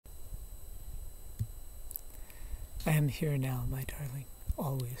I am here now, my darling,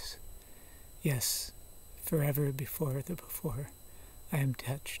 always. Yes, forever before the before, I am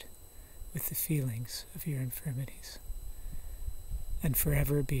touched with the feelings of your infirmities. And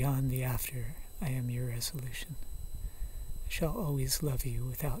forever beyond the after, I am your resolution. I shall always love you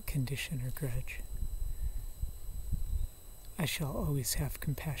without condition or grudge. I shall always have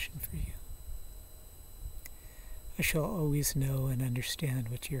compassion for you. I shall always know and understand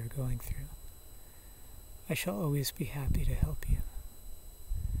what you are going through. I shall always be happy to help you.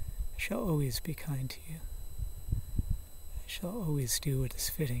 I shall always be kind to you. I shall always do what is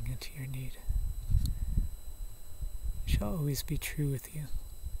fitting into your need. I shall always be true with you.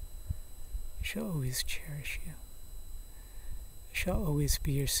 I shall always cherish you. I shall always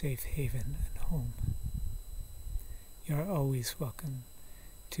be your safe haven and home. You are always welcome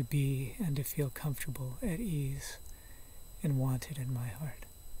to be and to feel comfortable, at ease, and wanted in my heart.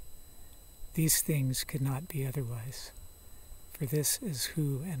 These things could not be otherwise, for this is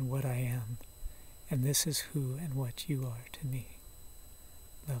who and what I am, and this is who and what you are to me.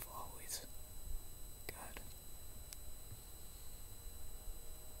 Love all.